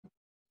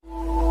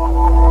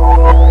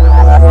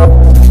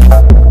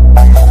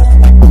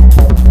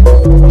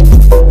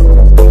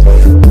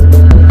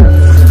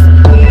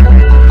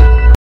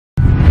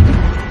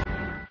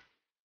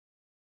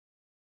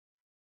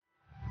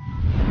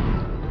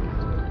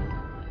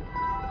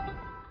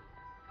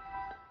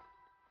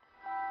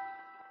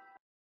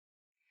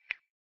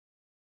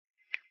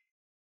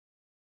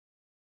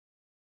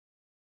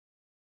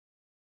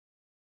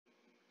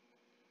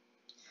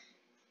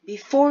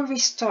Before we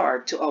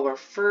start to our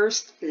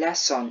first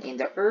lesson in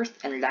the Earth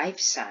and Life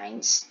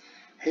Science,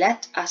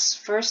 let us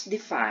first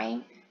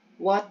define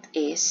what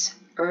is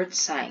Earth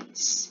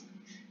Science.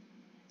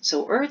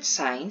 So Earth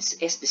Science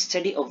is the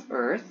study of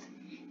Earth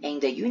and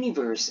the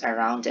universe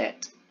around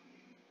it.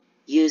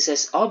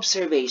 Uses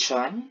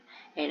observation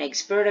and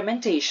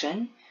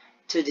experimentation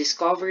to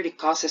discover the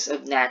causes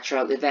of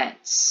natural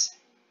events.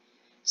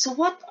 So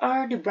what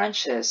are the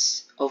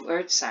branches of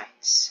Earth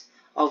Science?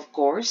 Of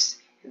course,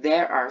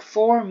 there are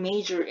four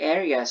major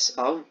areas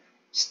of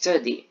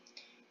study,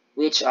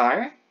 which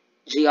are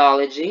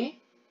geology,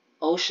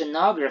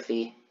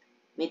 oceanography,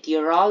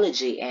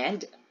 meteorology,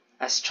 and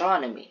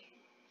astronomy.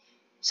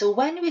 So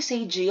when we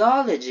say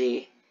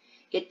geology,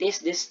 it is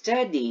the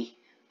study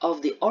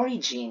of the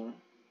origin,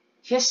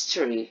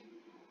 history,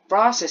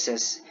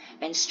 processes,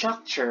 and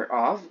structure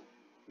of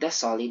the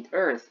solid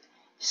earth.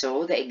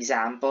 So the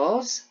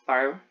examples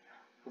are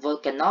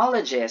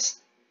volcanologists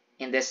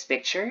in this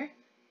picture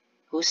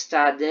who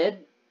studied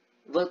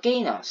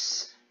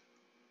volcanoes.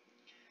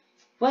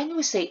 When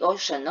we say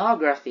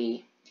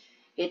oceanography,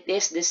 it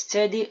is the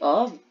study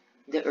of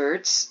the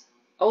Earth's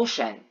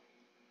ocean.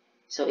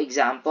 So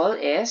example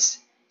is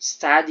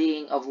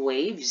studying of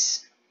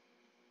waves,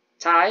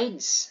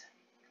 tides,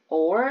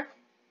 or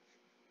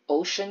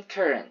ocean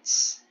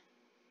currents.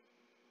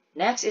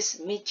 Next is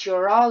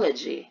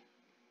meteorology,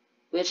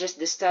 which is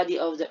the study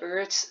of the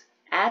Earth's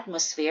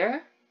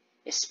atmosphere,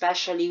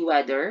 especially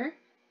weather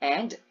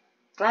and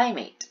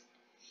climate.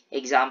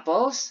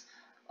 Examples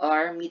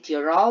are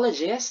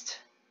meteorologists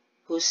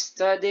who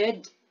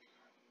studied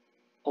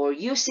or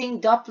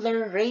using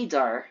Doppler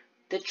radar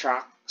to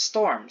track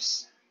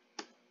storms.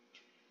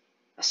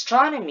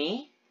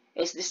 Astronomy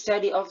is the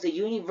study of the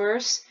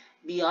universe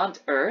beyond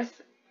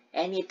Earth,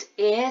 and it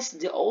is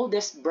the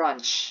oldest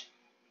branch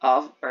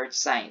of Earth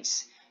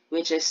science,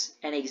 which is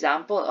an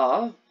example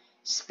of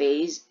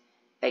space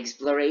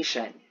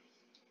exploration.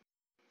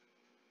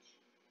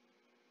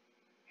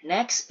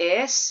 Next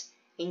is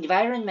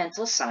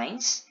environmental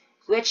science,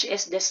 which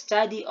is the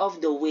study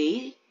of the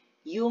way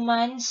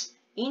humans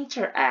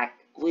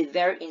interact with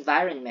their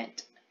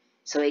environment.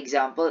 So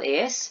example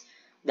is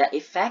the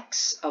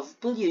effects of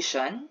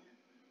pollution,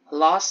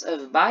 loss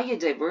of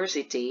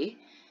biodiversity,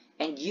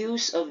 and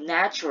use of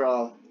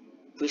natural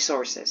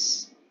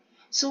resources.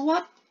 So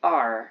what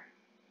are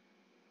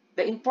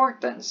the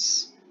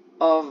importance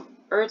of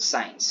Earth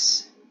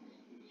science?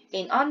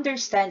 In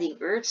understanding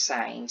Earth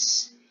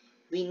science,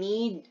 we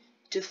need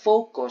to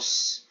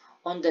focus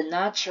on the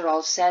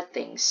natural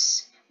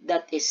settings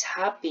that is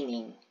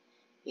happening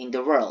in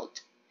the world.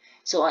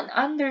 So an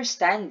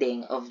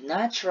understanding of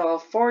natural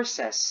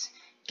forces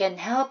can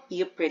help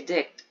you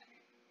predict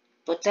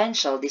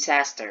potential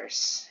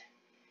disasters.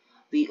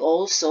 We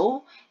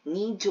also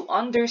need to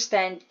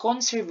understand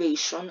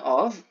conservation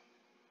of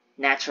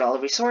natural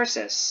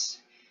resources.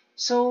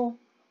 So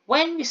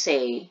when we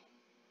say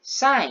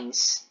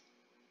science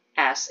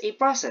as a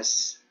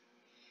process,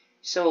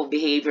 so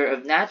behavior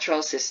of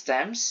natural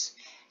systems,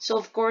 so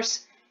of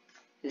course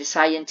the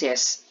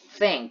scientist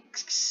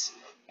thinks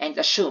and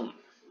assume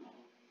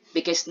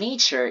because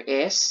nature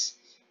is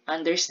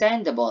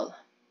understandable.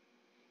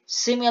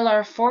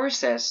 Similar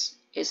forces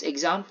is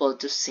example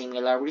to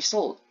similar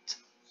result,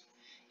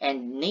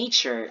 and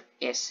nature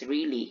is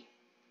really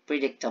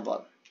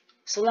predictable.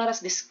 So let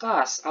us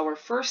discuss our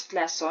first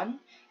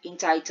lesson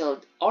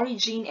entitled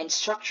Origin and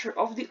Structure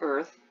of the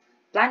Earth,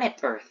 Planet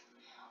Earth,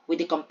 with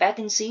the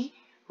competency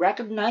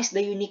recognize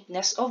the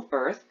uniqueness of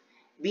Earth,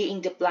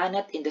 being the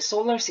planet in the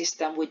solar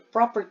system with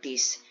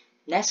properties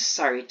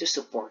necessary to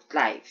support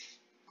life.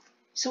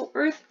 So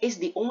Earth is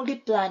the only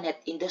planet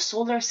in the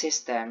solar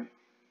system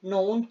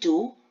known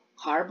to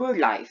harbor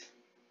life,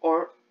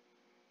 or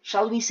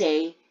shall we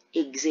say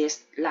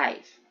exist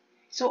life.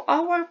 So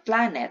our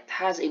planet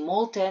has a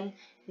molten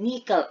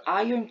nickel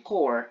iron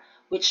core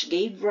which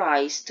gave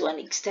rise to an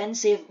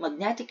extensive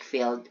magnetic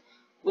field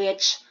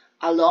which,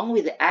 along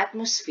with the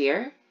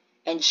atmosphere,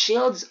 and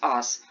shields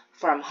us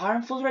from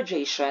harmful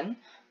radiation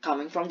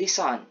coming from the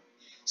sun.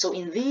 So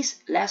in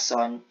this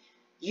lesson,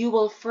 you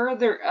will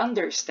further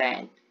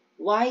understand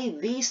why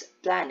this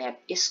planet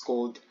is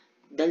called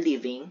the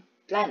living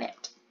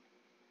planet.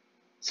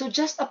 So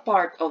just a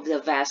part of the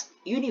vast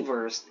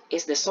universe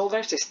is the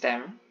solar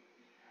system.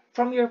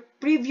 From your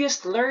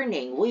previous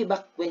learning way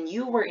back when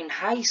you were in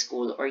high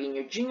school or in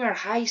your junior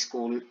high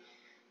school,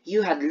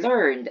 you had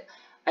learned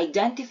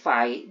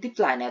identify the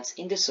planets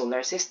in the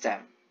solar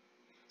system.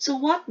 So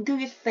what do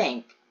you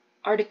think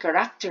are the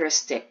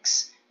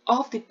characteristics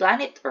of the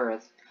planet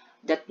Earth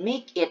that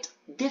make it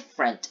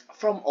different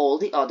from all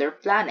the other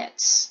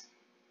planets?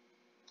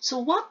 So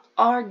what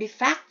are the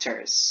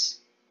factors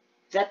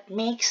that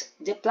makes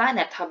the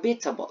planet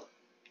habitable?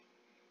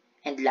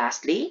 And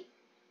lastly,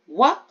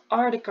 what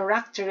are the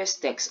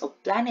characteristics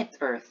of planet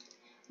Earth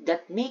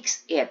that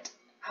makes it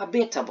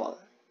habitable?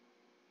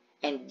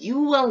 And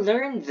you will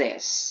learn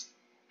this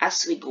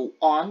as we go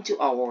on to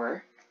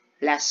our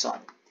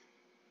lesson.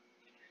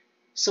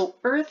 So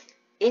Earth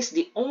is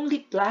the only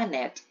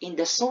planet in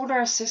the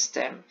solar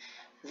system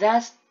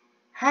that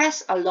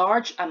has a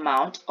large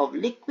amount of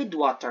liquid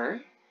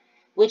water,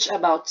 which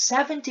about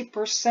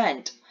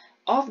 70%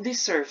 of the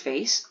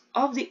surface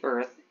of the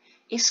Earth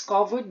is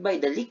covered by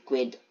the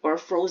liquid or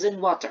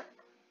frozen water.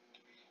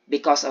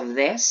 Because of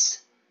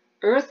this,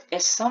 Earth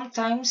is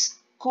sometimes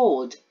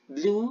called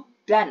Blue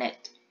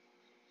Planet.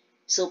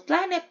 So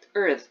planet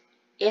Earth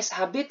is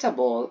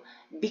habitable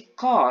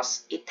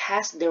because it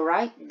has the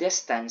right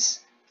distance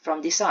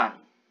from the sun.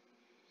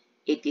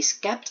 It is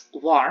kept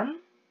warm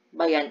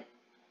by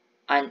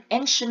an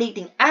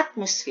insulating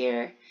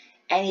atmosphere,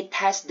 and it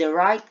has the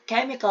right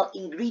chemical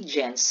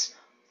ingredients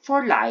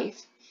for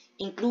life,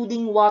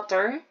 including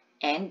water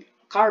and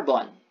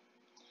carbon.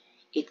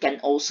 It can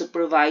also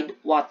provide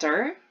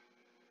water,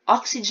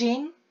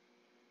 oxygen,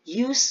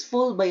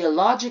 useful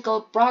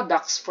biological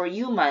products for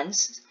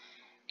humans,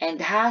 and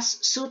has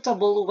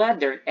suitable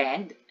weather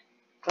and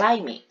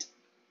climate.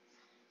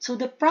 So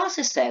the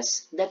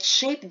processes that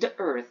shape the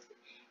Earth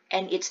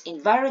and its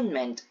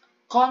environment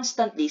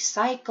constantly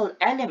cycle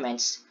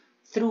elements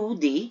through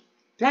the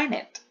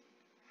planet.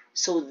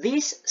 So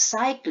this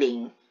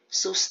cycling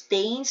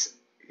sustains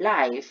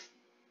life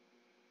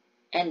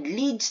and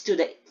leads to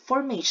the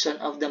formation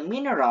of the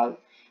mineral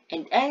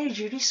and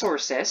energy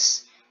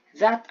resources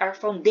that are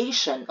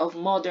foundation of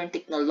modern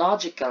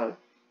technological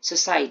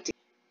society.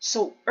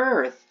 So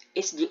Earth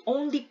is the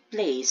only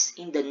place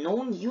in the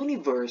known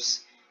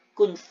universe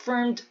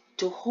confirmed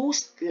to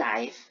host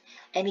life,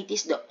 and it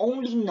is the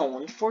only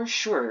known for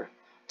sure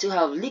to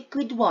have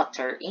liquid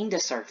water in the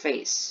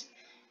surface.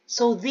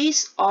 So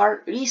these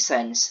are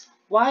reasons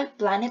why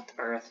planet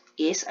Earth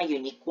is a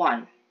unique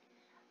one.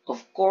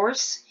 Of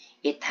course,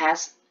 it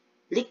has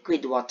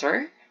liquid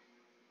water,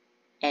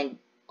 and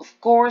of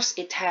course,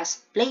 it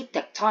has plate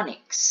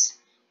tectonics.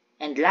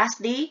 And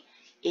lastly,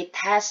 it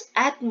has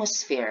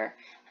atmosphere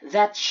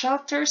that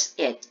shelters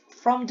it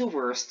from the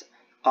worst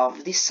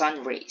of the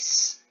sun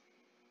rays.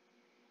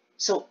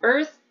 So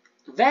Earth,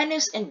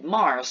 Venus, and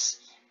Mars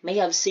may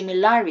have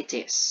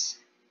similarities.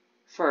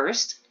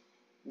 First,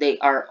 they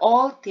are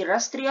all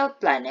terrestrial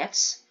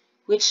planets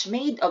which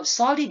made of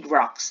solid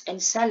rocks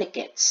and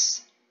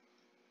silicates.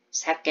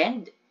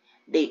 Second,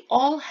 they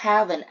all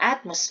have an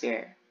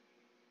atmosphere.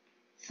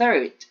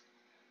 Third,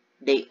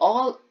 they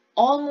all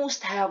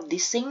almost have the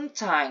same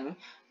time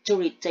to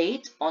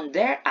rotate on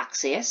their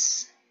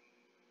axis.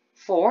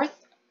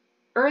 Fourth,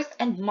 Earth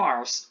and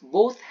Mars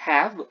both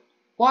have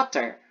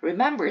water.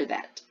 Remember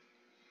that.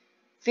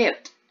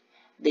 Fifth,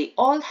 they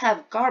all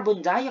have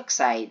carbon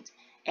dioxide.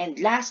 And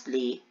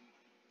lastly,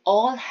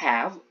 all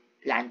have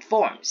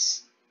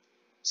landforms.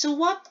 So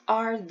what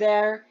are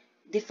their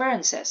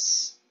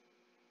differences?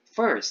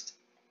 First,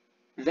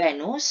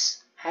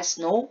 Venus has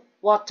no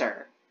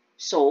water.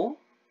 So,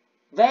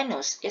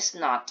 Venus is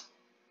not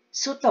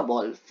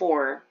suitable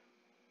for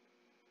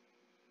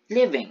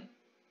living.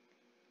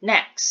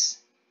 Next,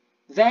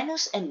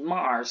 Venus and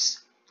Mars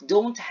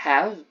don't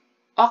have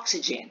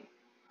oxygen,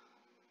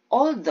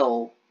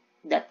 although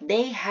that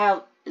they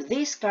have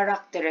these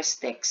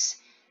characteristics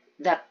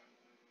that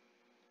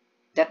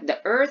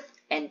the Earth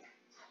and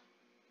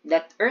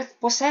that Earth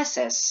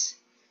possesses.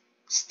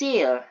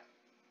 Still,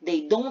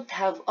 they don't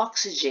have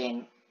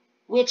oxygen,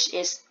 which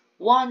is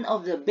one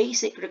of the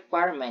basic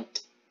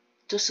requirements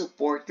to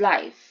support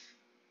life.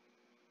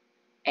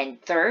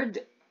 And third,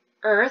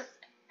 Earth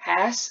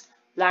has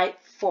life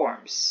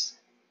forms.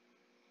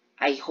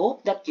 I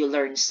hope that you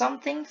learned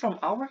something from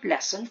our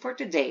lesson for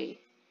today.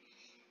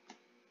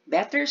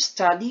 Better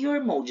study your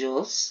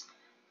modules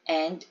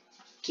and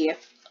keep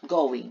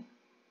going.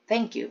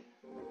 Thank you.